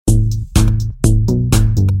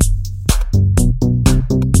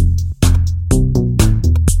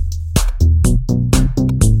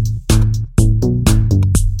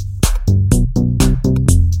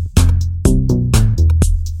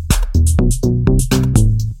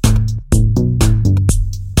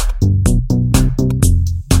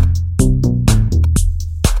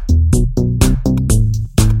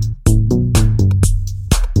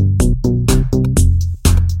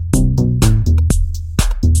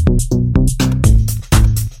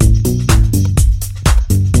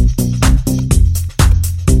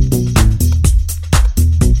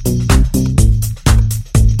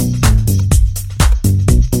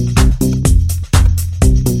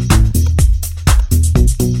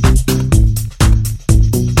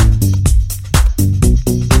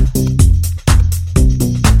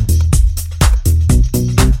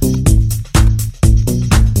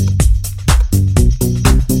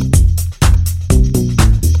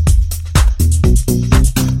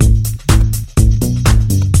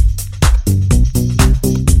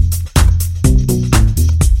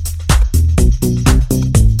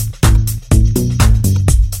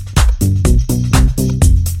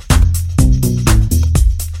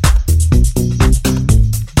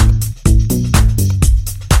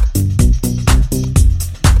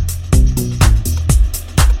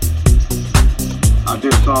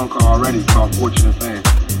song called already called Fortunate Fan.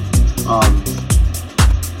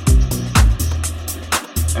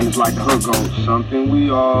 And it's like the hook goes, something we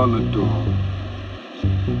all adore.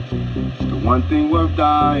 It's the one thing worth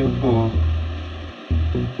dying for.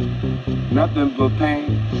 Nothing but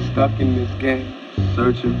pain, stuck in this game,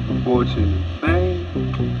 searching for fortune and fame.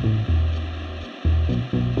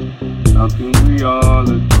 Something we all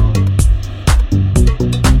adore.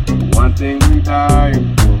 The one thing we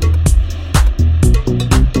dying for.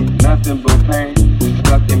 Nothing but pain,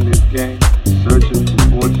 stuck in this game, searching for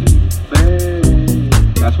fortune and fame.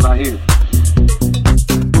 That's what I hear.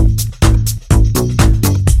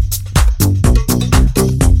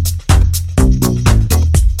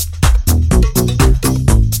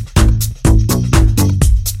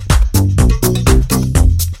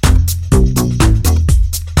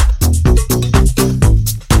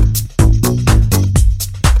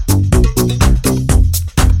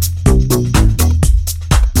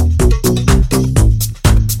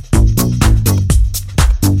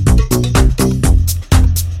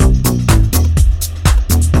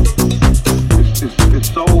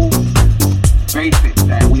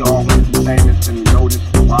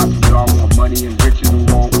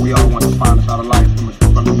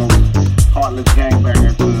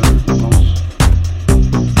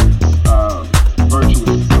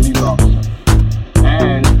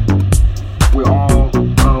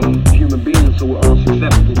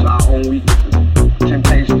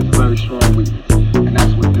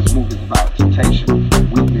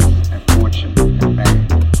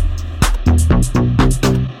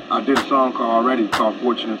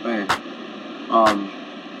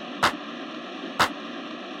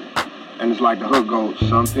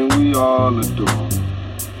 Something we all adore.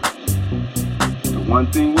 The one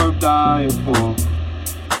thing worth dying for.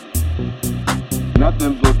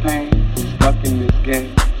 Nothing but pain, stuck in this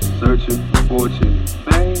game, searching for fortune and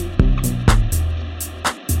fame.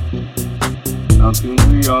 Something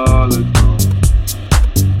we all adore.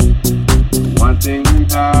 The one thing we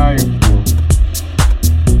dying for.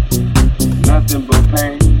 Nothing but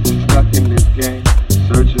pain, stuck in this game,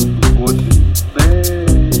 searching for fortune and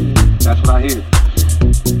fame. That's what I hear.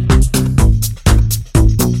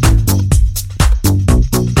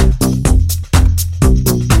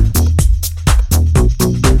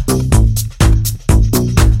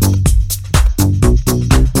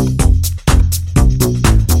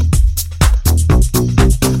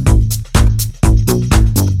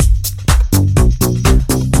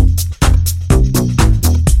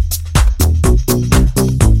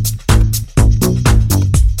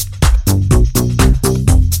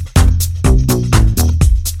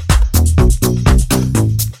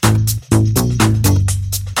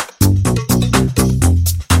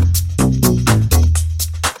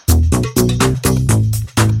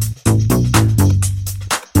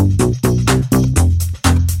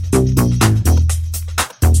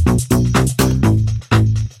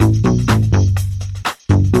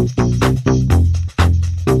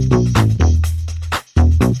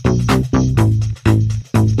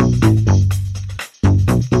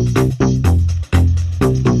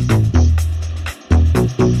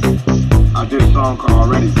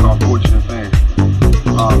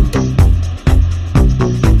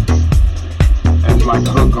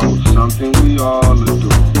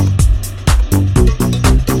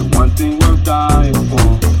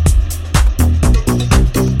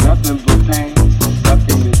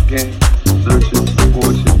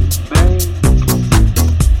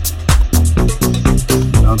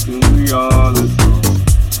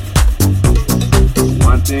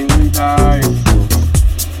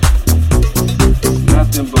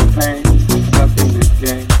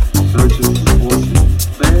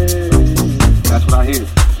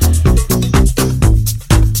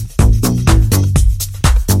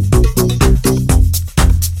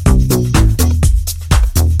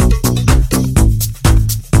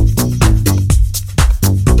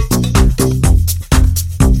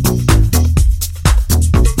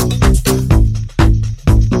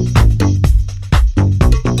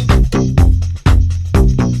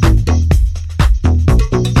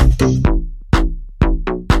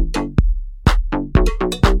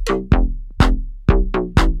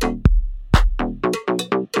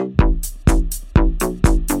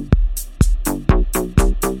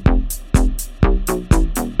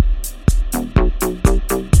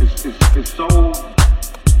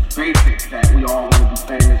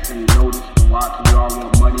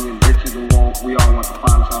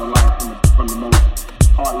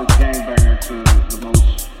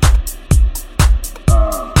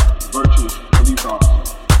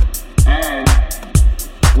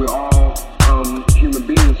 We're all human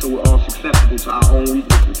beings, so we're all susceptible to our own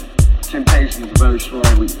weaknesses.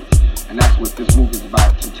 strong weakness. And that's what this movie is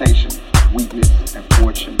about. Temptation, weakness, and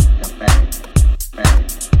fortune, and bang, bang.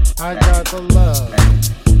 I got the love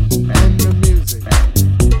in the music.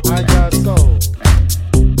 I got soul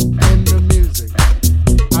in the music.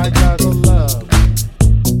 I got the love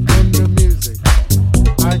in the music.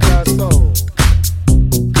 I got soul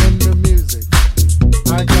in the music.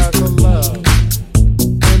 I got the love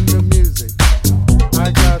in the music.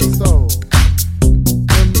 I got soul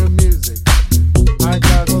in the music. I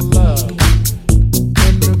got the love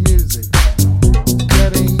in the music.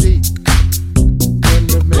 Getting deep in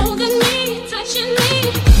the mix. Holding me, touching me.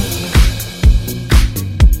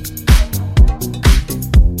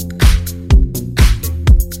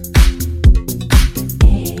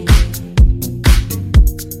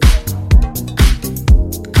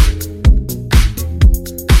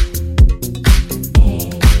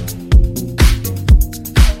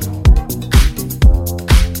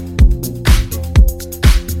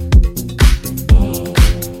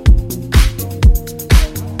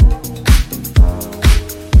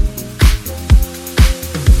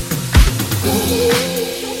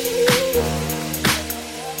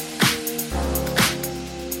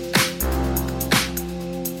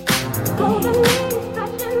 Holding me,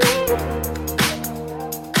 touching me.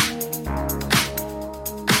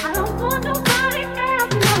 I don't want nobody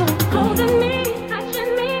else, no. Holding me,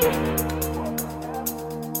 touching me.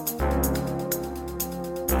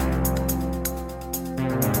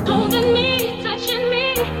 Holding me, touching me.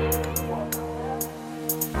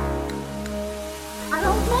 I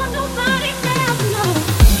don't want nobody else, no.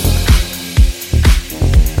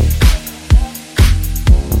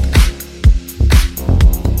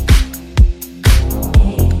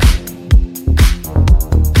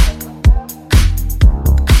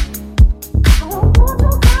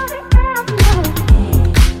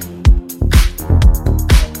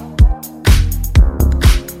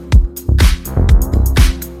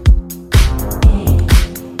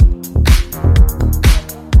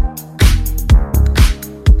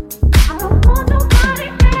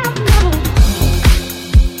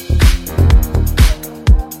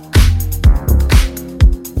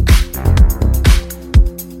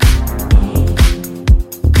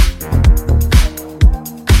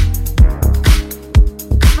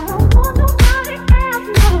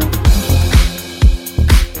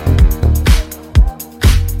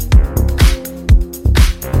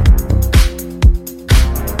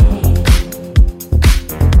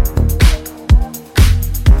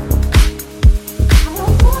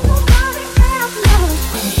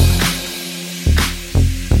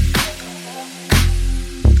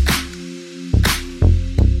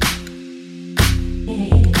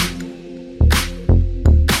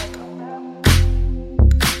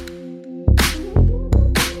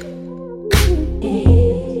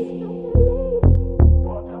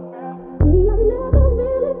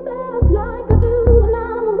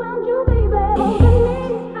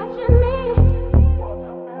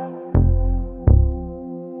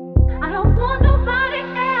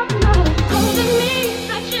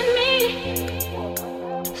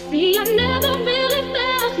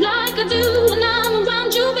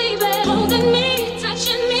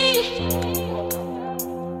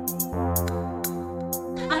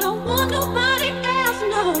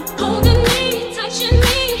 Touching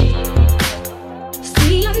me,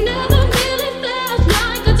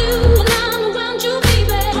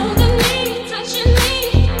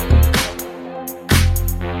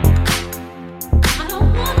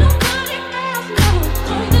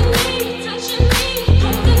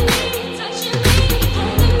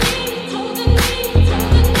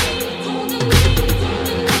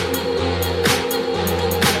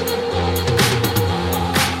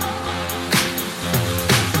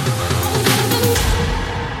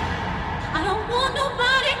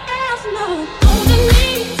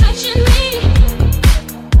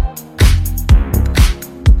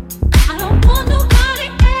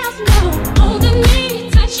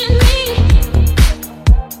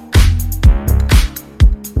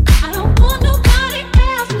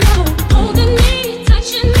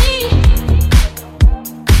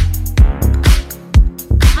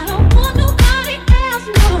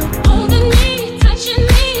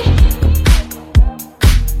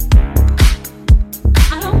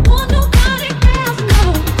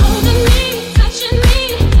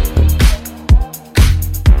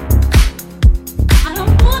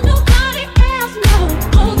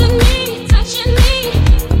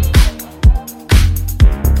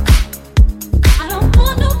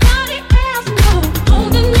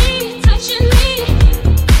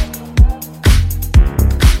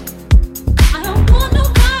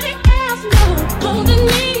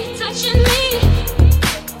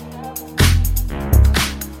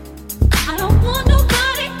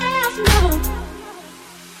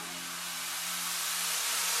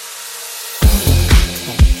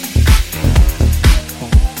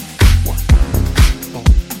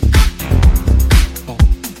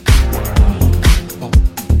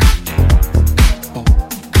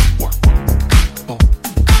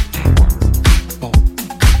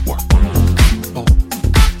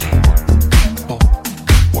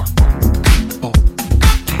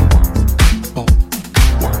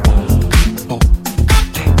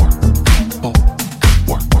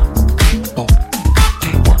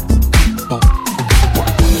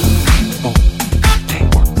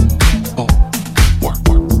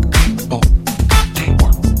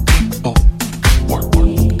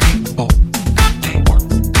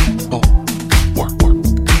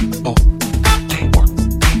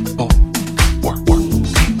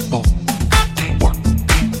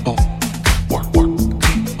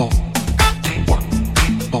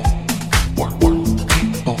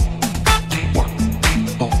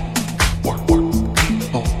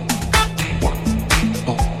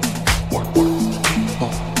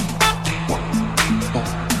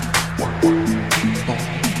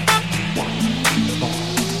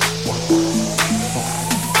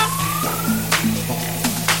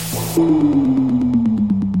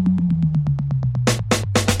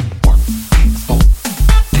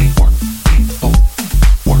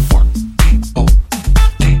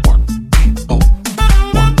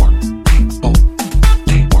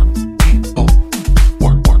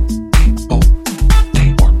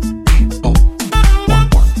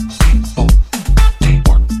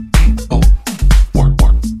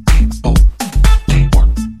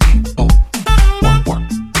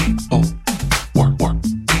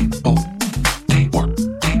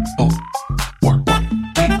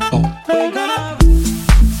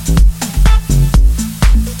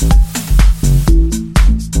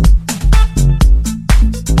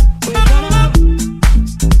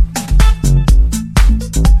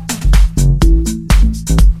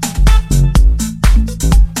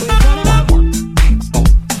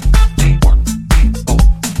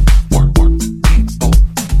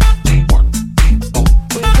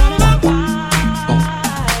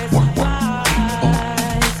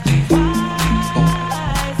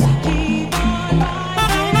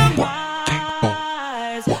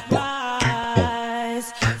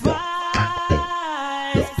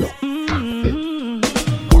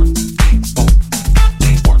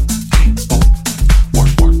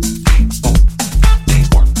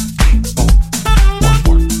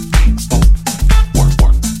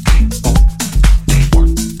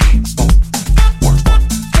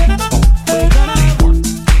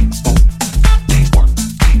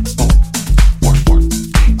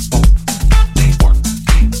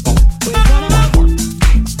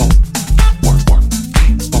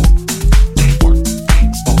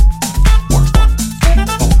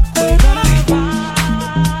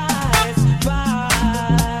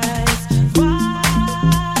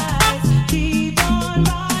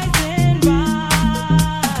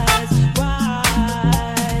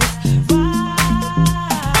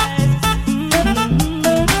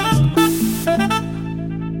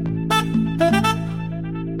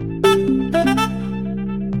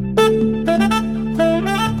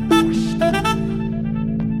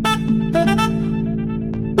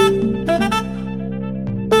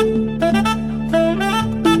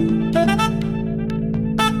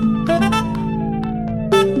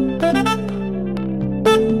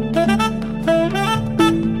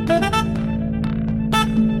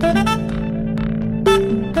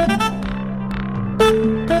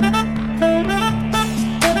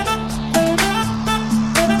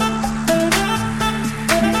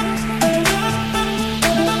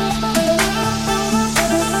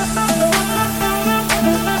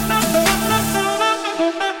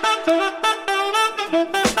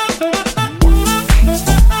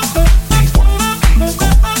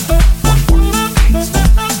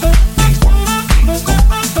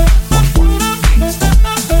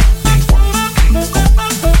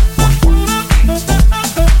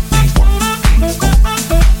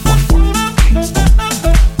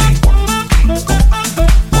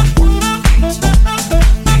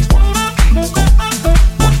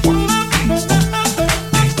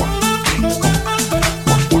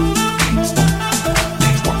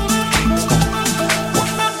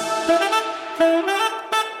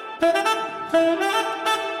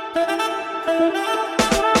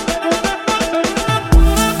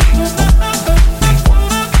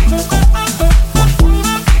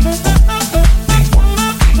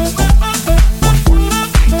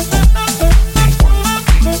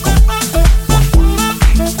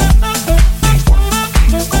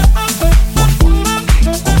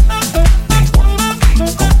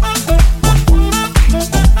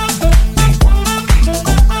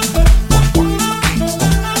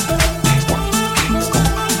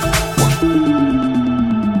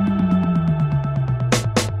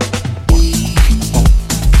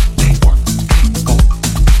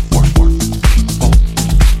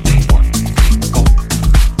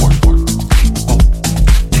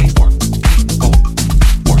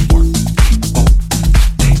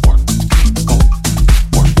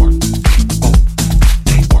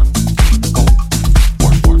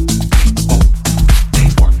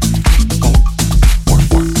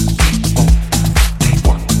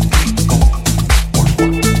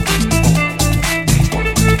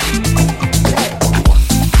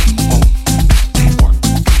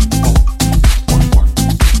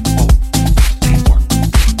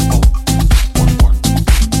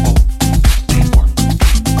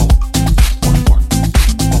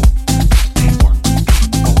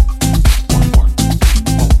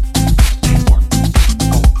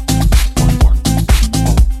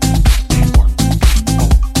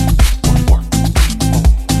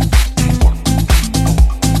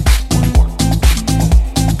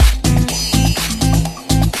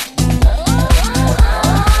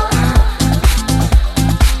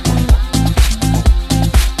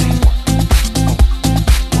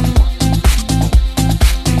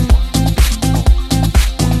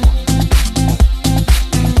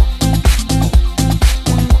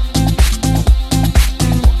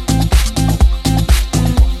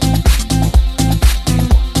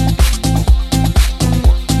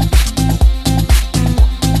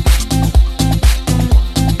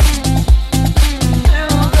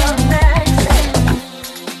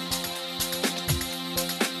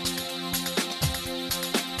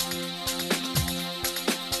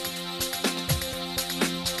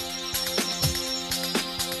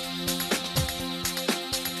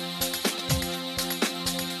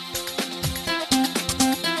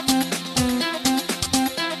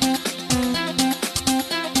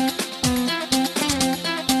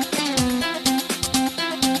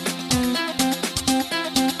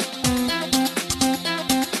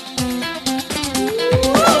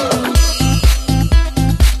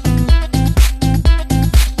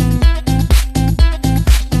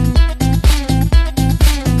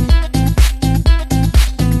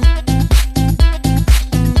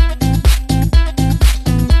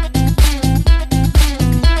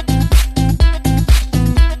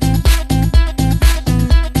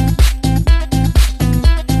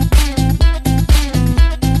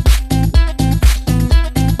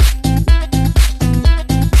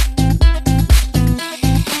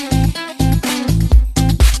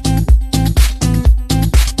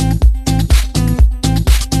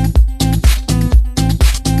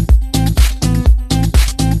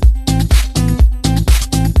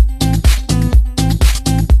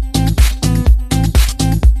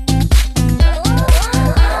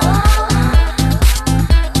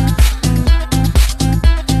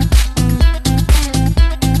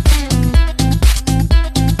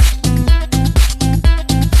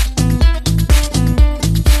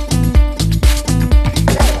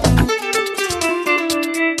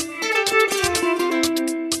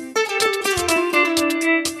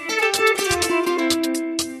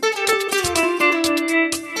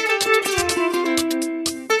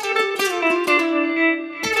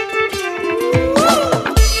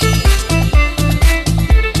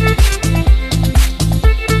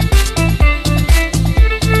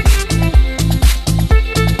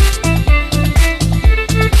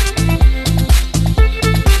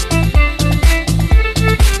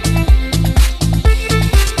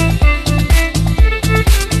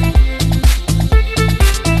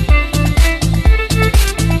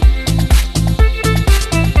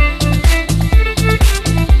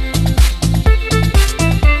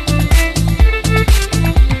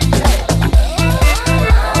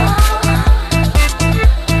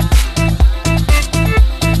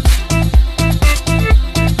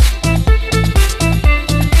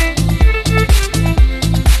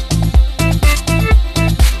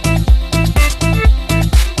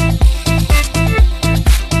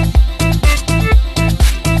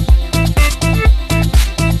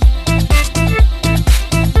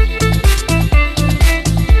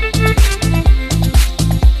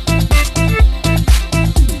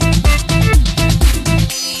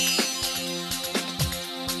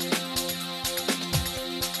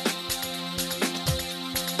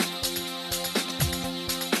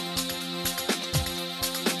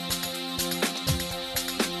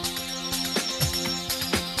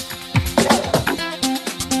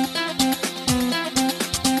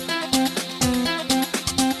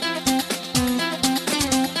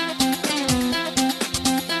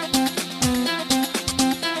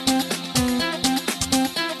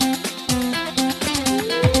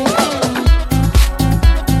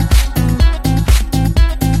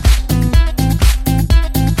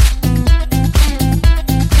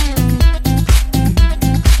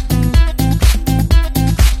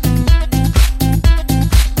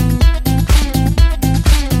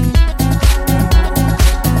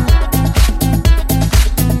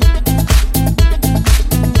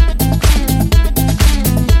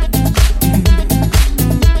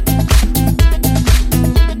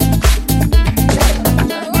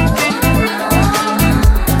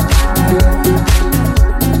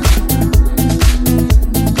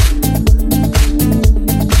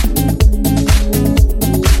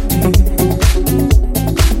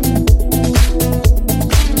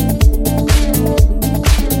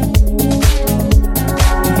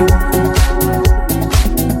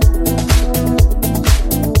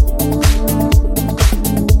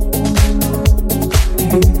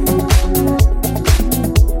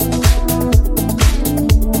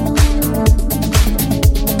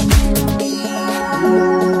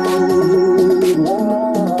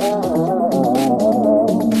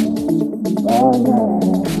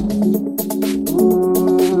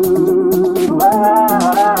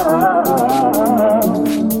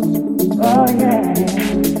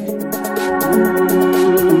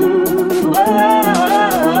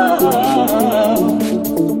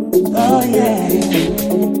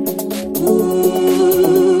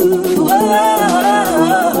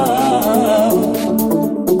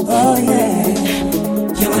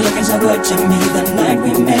 so good to me the night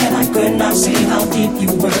we met. I could not see how deep you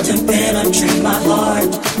were to penetrate my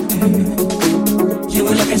heart. You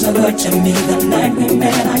were looking so good to me the night we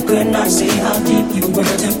met. I could not see how deep you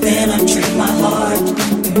were to penetrate my heart.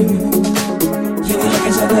 You were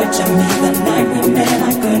looking so good to me the night we met.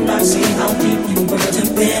 I could not see how deep you were to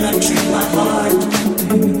penetrate my heart.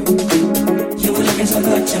 You were looking so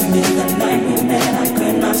good to me the night we met. I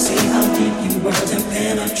could not see how deep you were to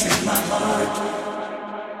penetrate my heart.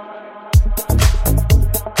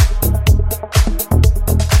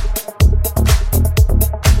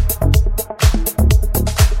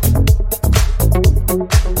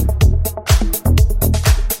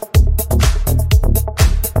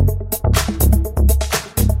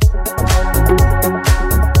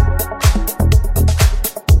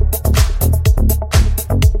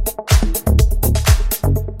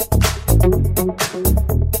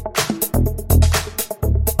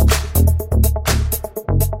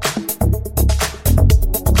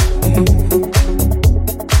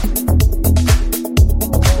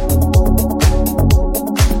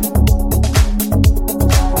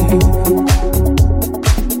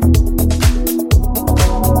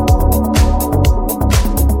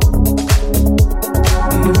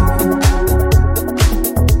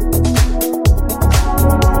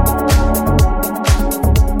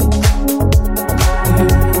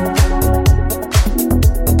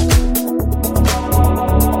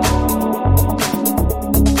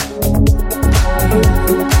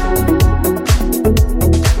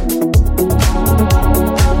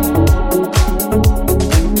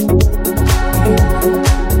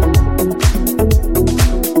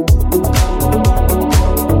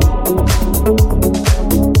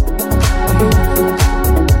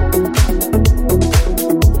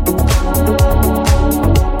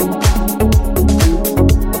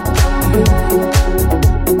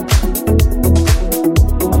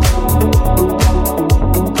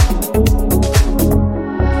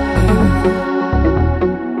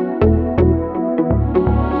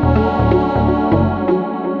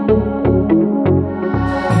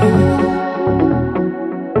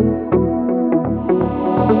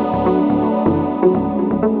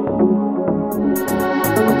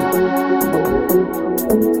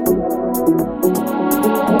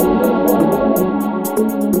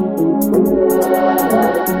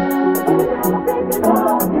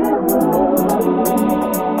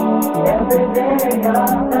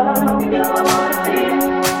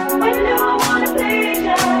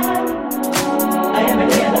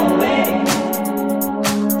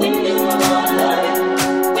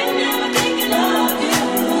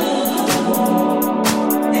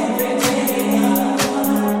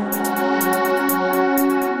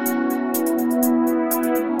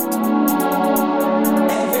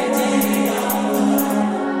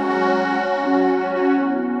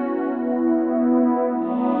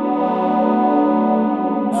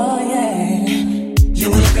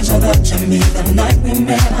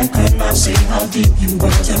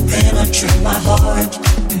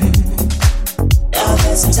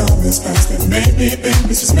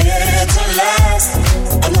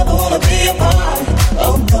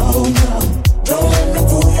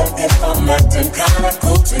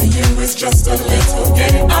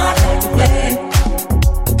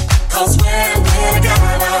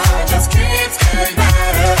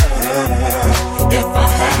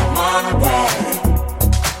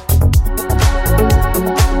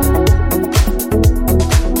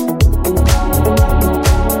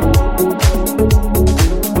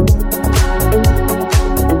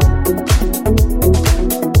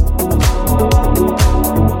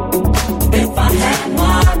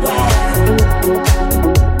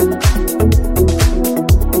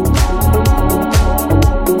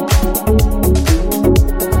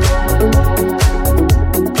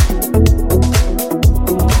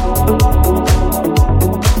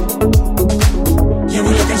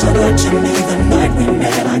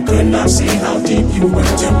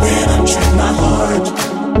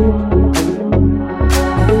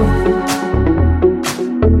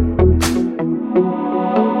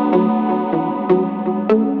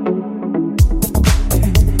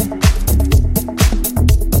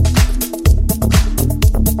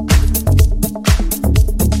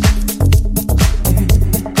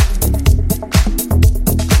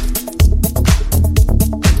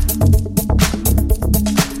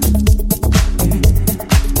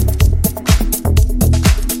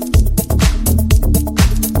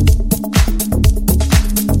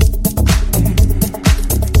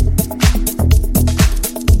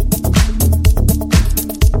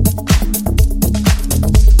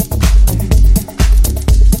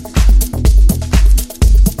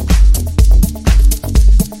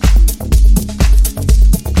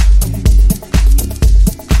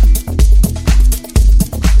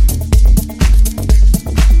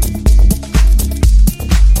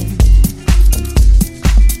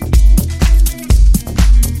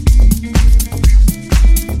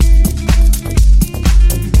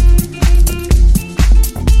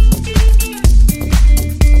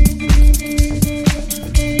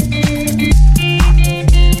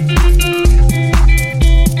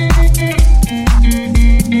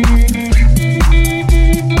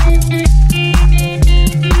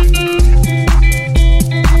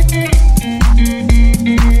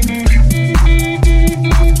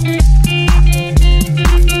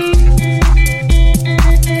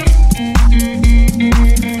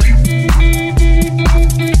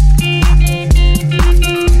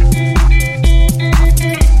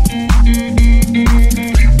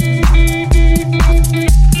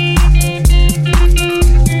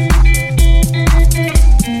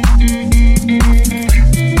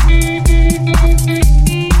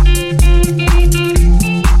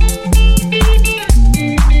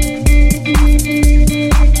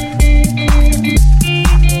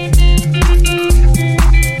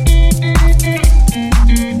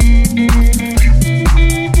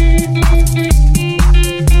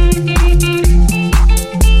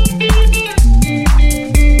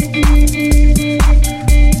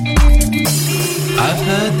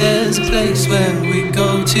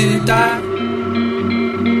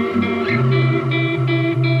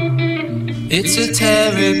 It's a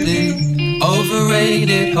terribly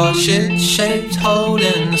overrated horseshit-shaped hole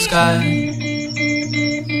in the sky.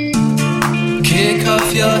 Kick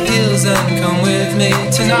off your heels and come with me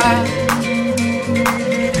tonight.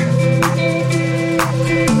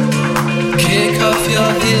 Kick off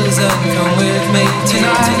your heels and come with me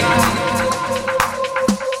tonight.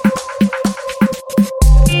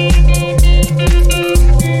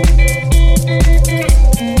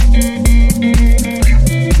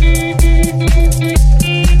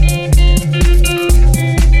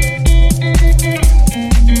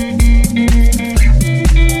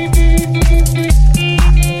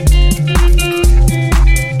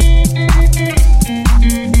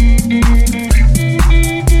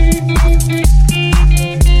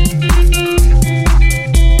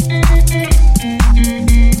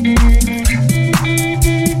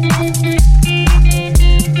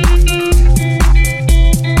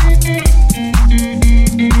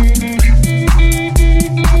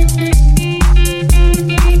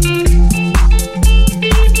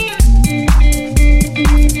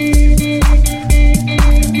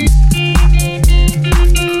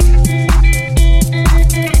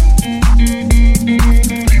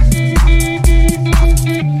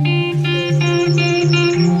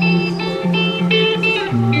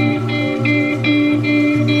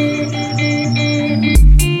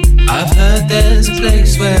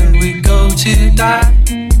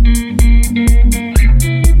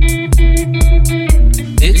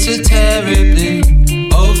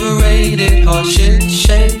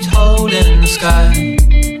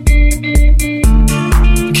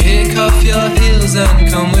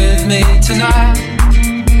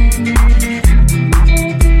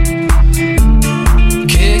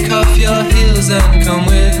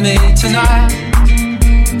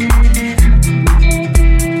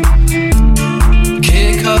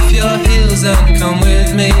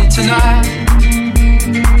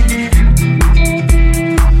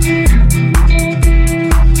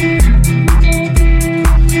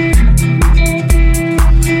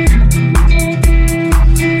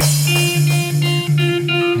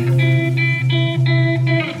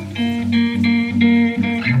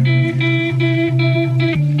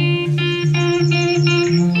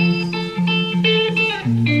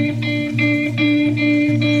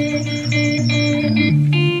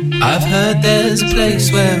 There's a place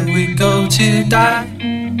where we go to die.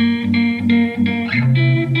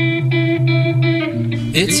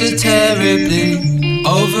 It's a terribly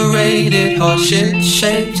overrated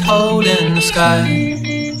horseshit-shaped hole in the sky.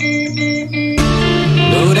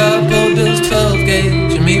 Load up old Bill's 12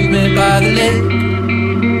 gauge and meet me by the lake.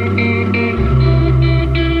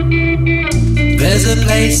 There's a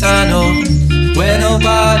place I know where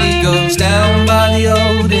nobody goes, down by the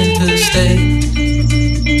old interstate.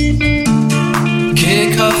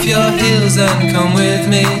 Kick off your heels and come with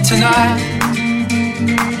me tonight.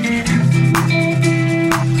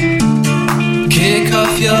 Kick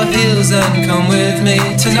off your heels and come with me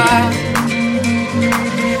tonight.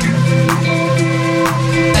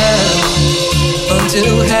 Hell,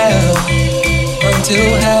 until hell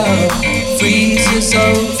freezes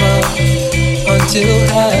over. Until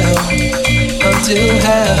hell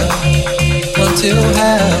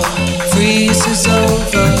freezes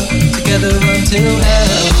over. Together until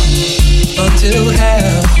hell freezes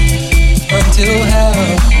over. Until hell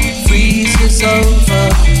freezes over.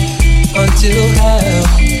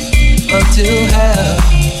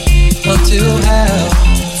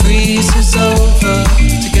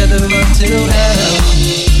 Together until hell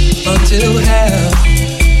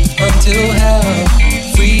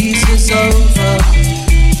freezes over.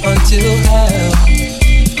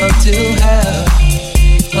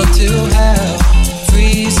 Until hell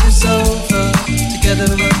freezes over.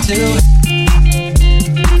 Together until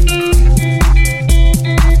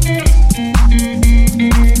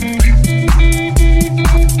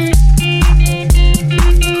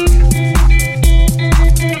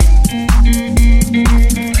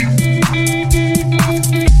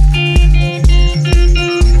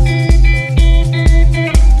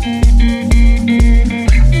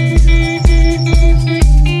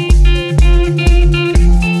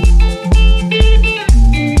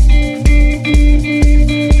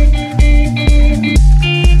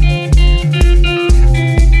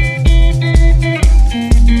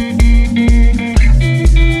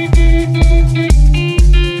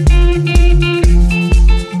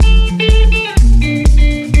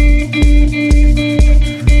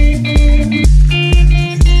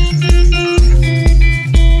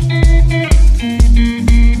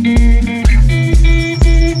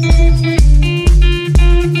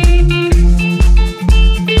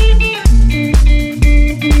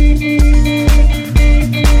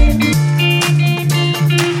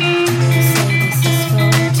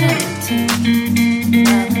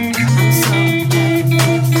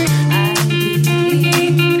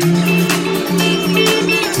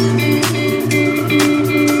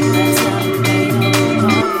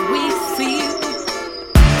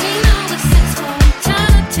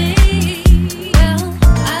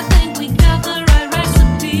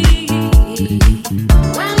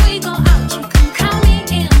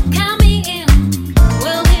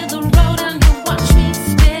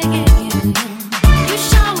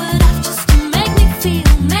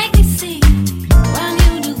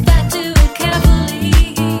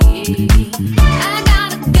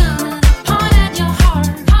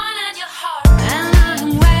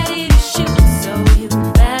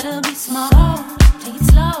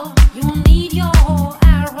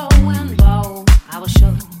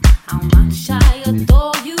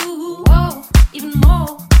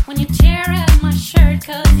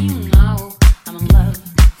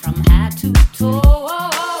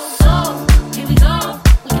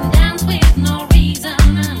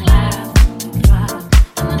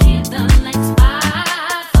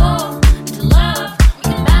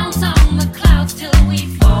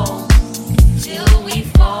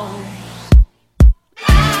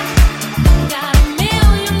Got a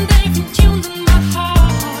million different tunes in my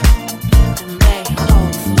heart, and they all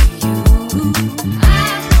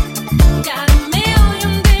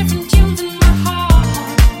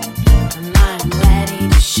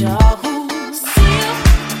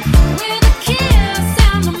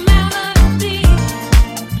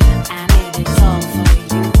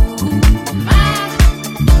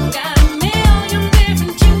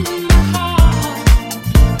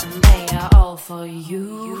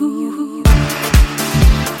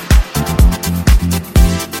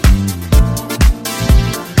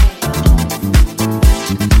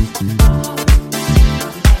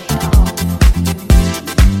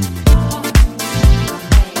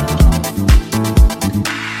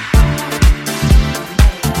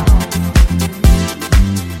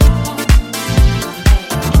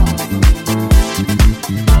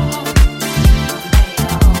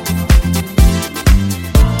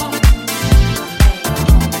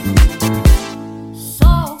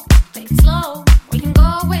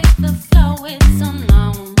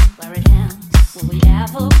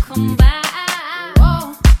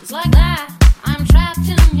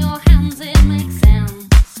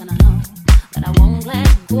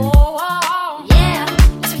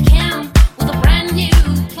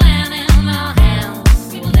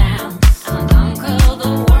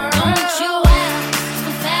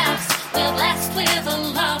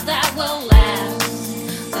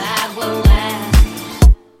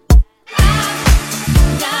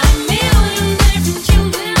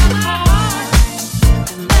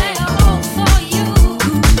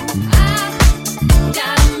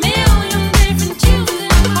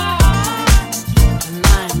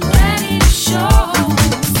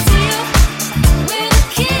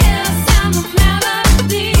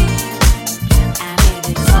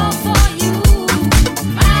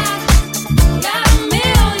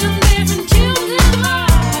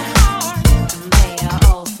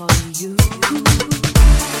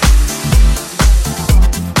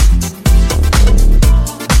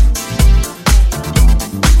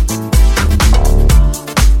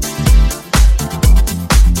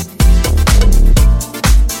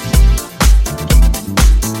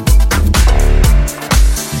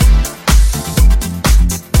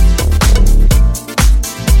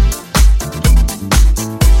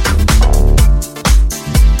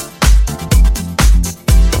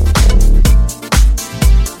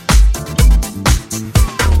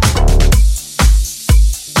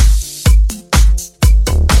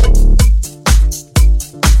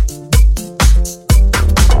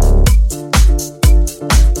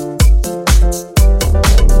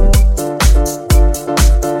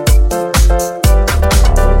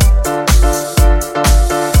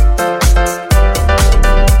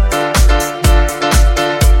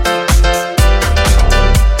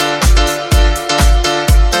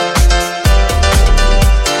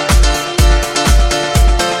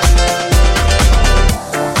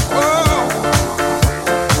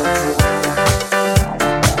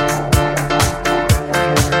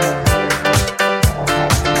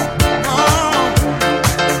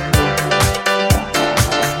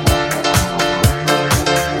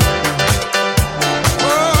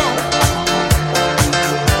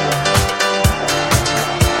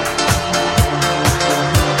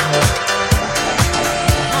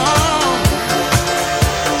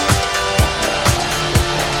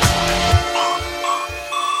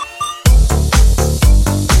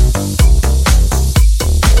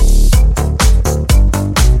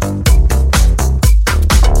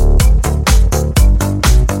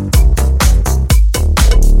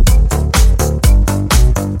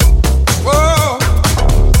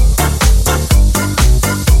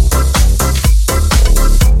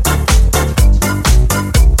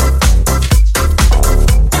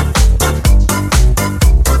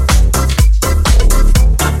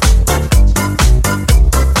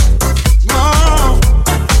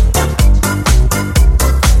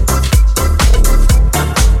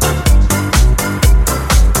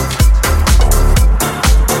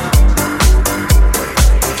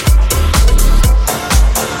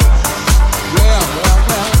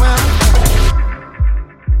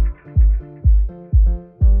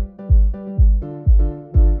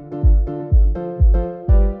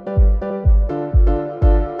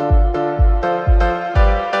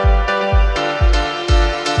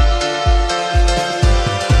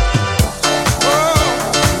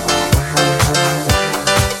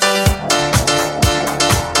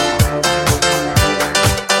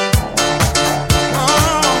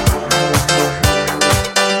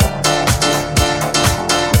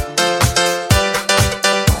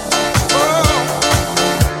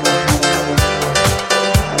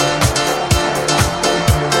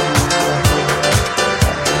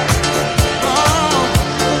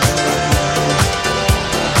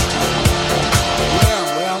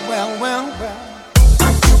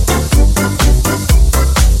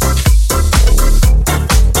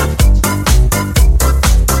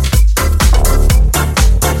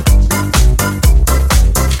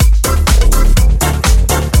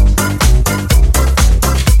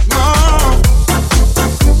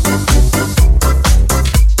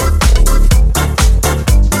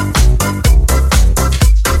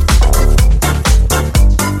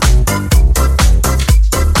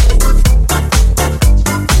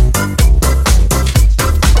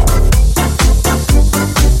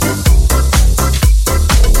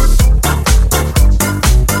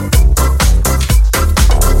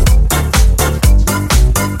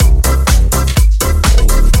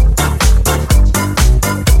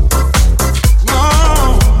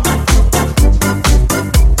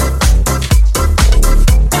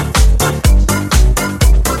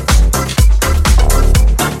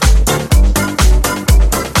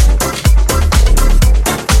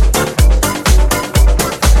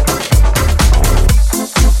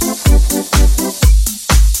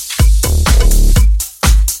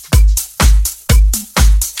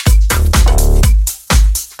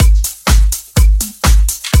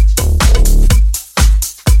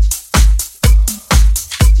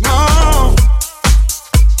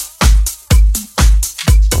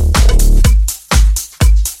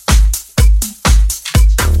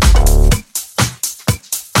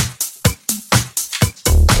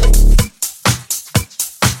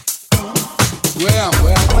Well,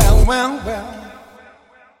 well, well, well, well.